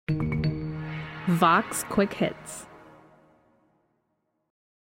Vox Quick Hits.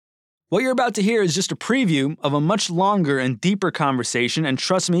 What you're about to hear is just a preview of a much longer and deeper conversation, and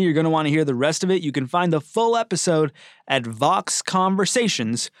trust me, you're going to want to hear the rest of it. You can find the full episode at Vox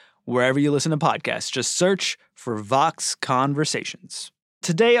Conversations, wherever you listen to podcasts. Just search for Vox Conversations.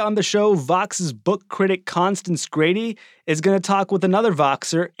 Today on the show, Vox's book critic Constance Grady is going to talk with another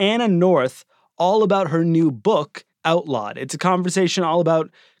Voxer, Anna North, all about her new book, Outlawed. It's a conversation all about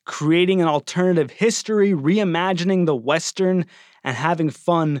creating an alternative history, reimagining the Western, and having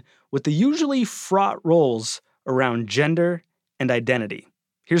fun with the usually fraught roles around gender and identity.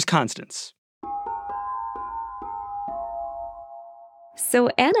 Here's Constance. So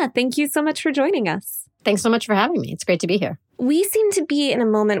Anna, thank you so much for joining us. Thanks so much for having me. It's great to be here. We seem to be in a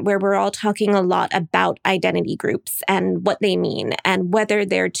moment where we're all talking a lot about identity groups and what they mean and whether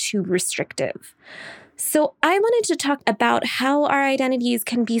they're too restrictive. So I wanted to talk about how our identities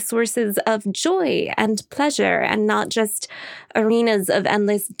can be sources of joy and pleasure and not just arenas of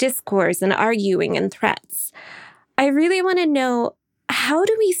endless discourse and arguing and threats. I really want to know, how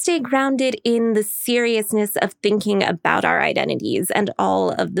do we stay grounded in the seriousness of thinking about our identities and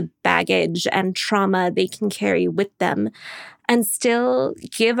all of the baggage and trauma they can carry with them and still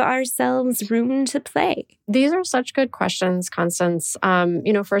give ourselves room to play? These are such good questions, Constance.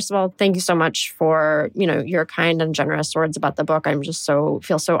 First of all, thank you so much for, your kind and generous words about the book. I'm just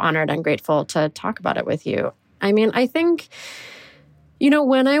feel so honored and grateful to talk about it with you. I think,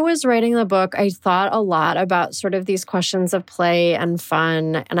 when I was writing the book, I thought a lot about sort of these questions of play and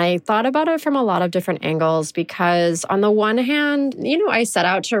fun. And I thought about it from a lot of different angles because on the one hand, I set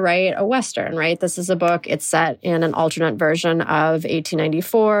out to write a Western, right? This is a book. It's set in an alternate version of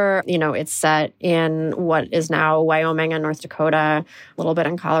 1894. It's set in what is now Wyoming and North Dakota, a little bit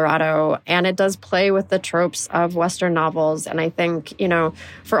in Colorado. And it does play with the tropes of Western novels. And I think,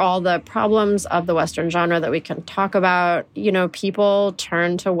 for all the problems of the Western genre that we can talk about, people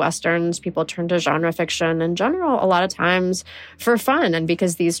turn to Westerns, people turn to genre fiction in general, a lot of times for fun and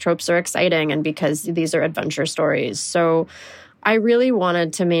because these tropes are exciting and because these are adventure stories. So I really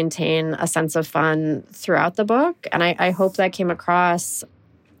wanted to maintain a sense of fun throughout the book. And I hope that came across.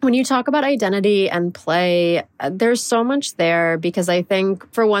 When you talk about identity and play, there's so much there because I think,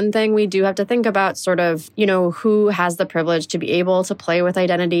 for one thing, we do have to think about sort of, who has the privilege to be able to play with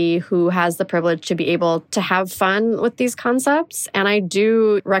identity, who has the privilege to be able to have fun with these concepts. And I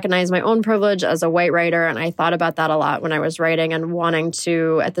do recognize my own privilege as a white writer, and I thought about that a lot when I was writing and wanting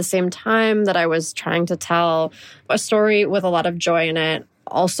to, at the same time that I was trying to tell a story with a lot of joy in it,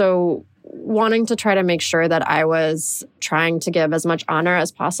 also wanting to try to make sure that I was trying to give as much honor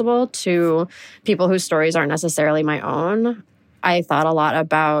as possible to people whose stories aren't necessarily my own. I thought a lot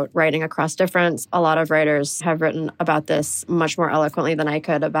about writing across difference. A lot of writers have written about this much more eloquently than I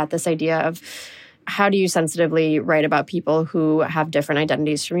could, about this idea of how do you sensitively write about people who have different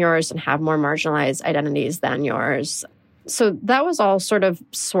identities from yours and have more marginalized identities than yours. So that was all sort of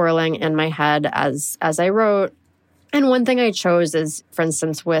swirling in my head as I wrote. And one thing I chose is, for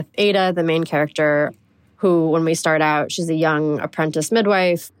instance, with Ada, the main character, who, when we start out, she's a young apprentice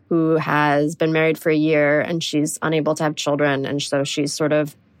midwife who has been married for a year and she's unable to have children. And so she's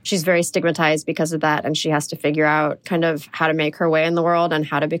very stigmatized because of that. And she has to figure out kind of how to make her way in the world and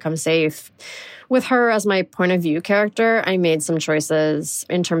how to become safe. With her as my point of view character, I made some choices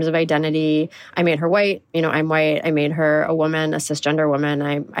in terms of identity. I made her white. I'm white. I made her a woman, a cisgender woman.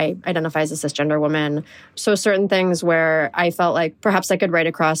 I identify as a cisgender woman. So certain things where I felt like perhaps I could write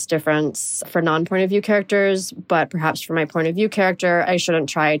across difference for non-point of view characters, but perhaps for my point of view character, I shouldn't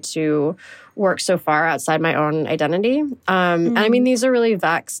try to work so far outside my own identity. And these are really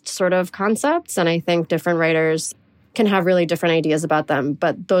vexed sort of concepts. And I think different writers can have really different ideas about them.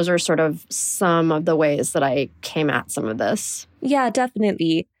 But those are sort of some of the ways that I came at some of this. Yeah,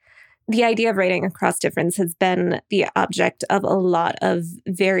 definitely. The idea of writing across difference has been the object of a lot of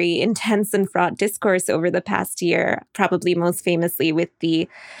very intense and fraught discourse over the past year, probably most famously with the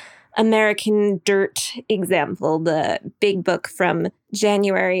American Dirt example, the big book from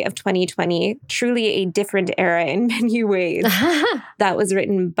January of 2020, truly a different era in many ways. That was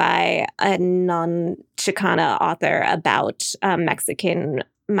written by a non-Chicana author about a Mexican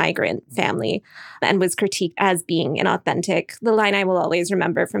migrant family and was critiqued as being inauthentic. The line I will always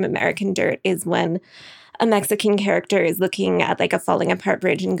remember from American Dirt is when a Mexican character is looking at like a falling apart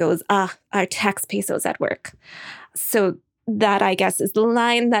bridge and goes, our tax pesos at work. So that, I guess, is the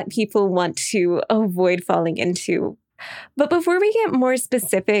line that people want to avoid falling into. But before we get more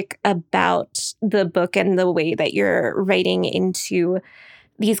specific about the book and the way that you're writing into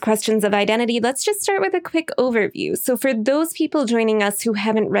these questions of identity, let's just start with a quick overview. So for those people joining us who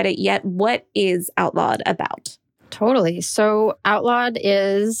haven't read it yet, what is Outlawed about? Totally. So Outlawed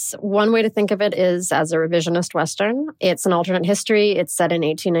is, one way to think of it is as a revisionist Western. It's an alternate history. It's set in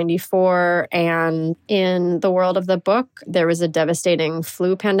 1894. And in the world of the book, there was a devastating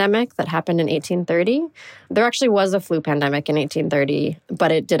flu pandemic that happened in 1830. There actually was a flu pandemic in 1830,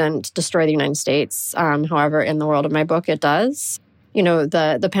 but it didn't destroy the United States. However, in the world of my book, it does. You know,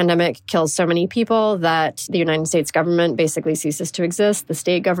 the pandemic kills so many people that the United States government basically ceases to exist. The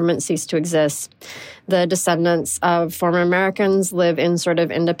state government ceased to exist. The descendants of former Americans live in sort of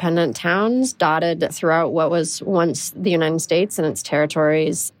independent towns dotted throughout what was once the United States and its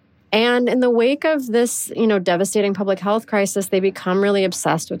territories. And in the wake of this, devastating public health crisis, they become really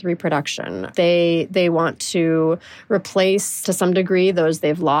obsessed with reproduction. They want to replace, to some degree, those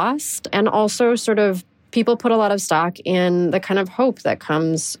they've lost, and also sort of people put a lot of stock in the kind of hope that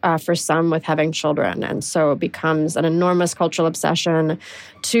comes for some with having children. And so it becomes an enormous cultural obsession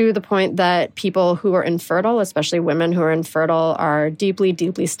to the point that people who are infertile, especially women who are infertile, are deeply,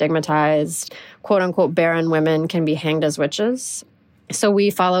 deeply stigmatized. Quote unquote, barren women can be hanged as witches. So we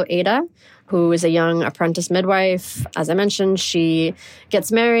follow Ada, who is a young apprentice midwife. As I mentioned, she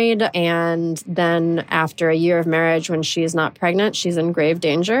gets married, and then after a year of marriage, when she is not pregnant, she's in grave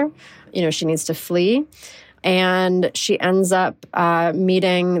danger. She needs to flee. And she ends up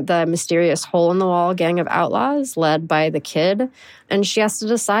meeting the mysterious hole-in-the-wall gang of outlaws led by the kid. And she has to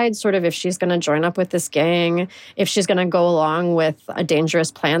decide sort of if she's going to join up with this gang, if she's going to go along with a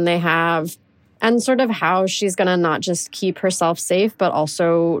dangerous plan they have, and sort of how she's going to not just keep herself safe, but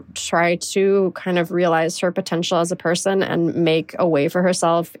also try to kind of realize her potential as a person and make a way for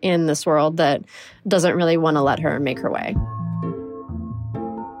herself in this world that doesn't really want to let her make her way.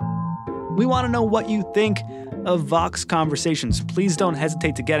 We want to know what you think of Vox Conversations. Please don't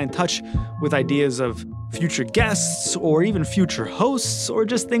hesitate to get in touch with ideas of future guests or even future hosts or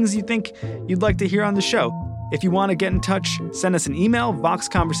just things you think you'd like to hear on the show. If you want to get in touch, send us an email,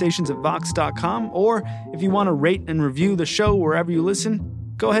 voxconversations@vox.com, or if you want to rate and review the show wherever you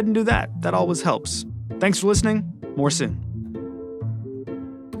listen, go ahead and do that. That always helps. Thanks for listening. More soon.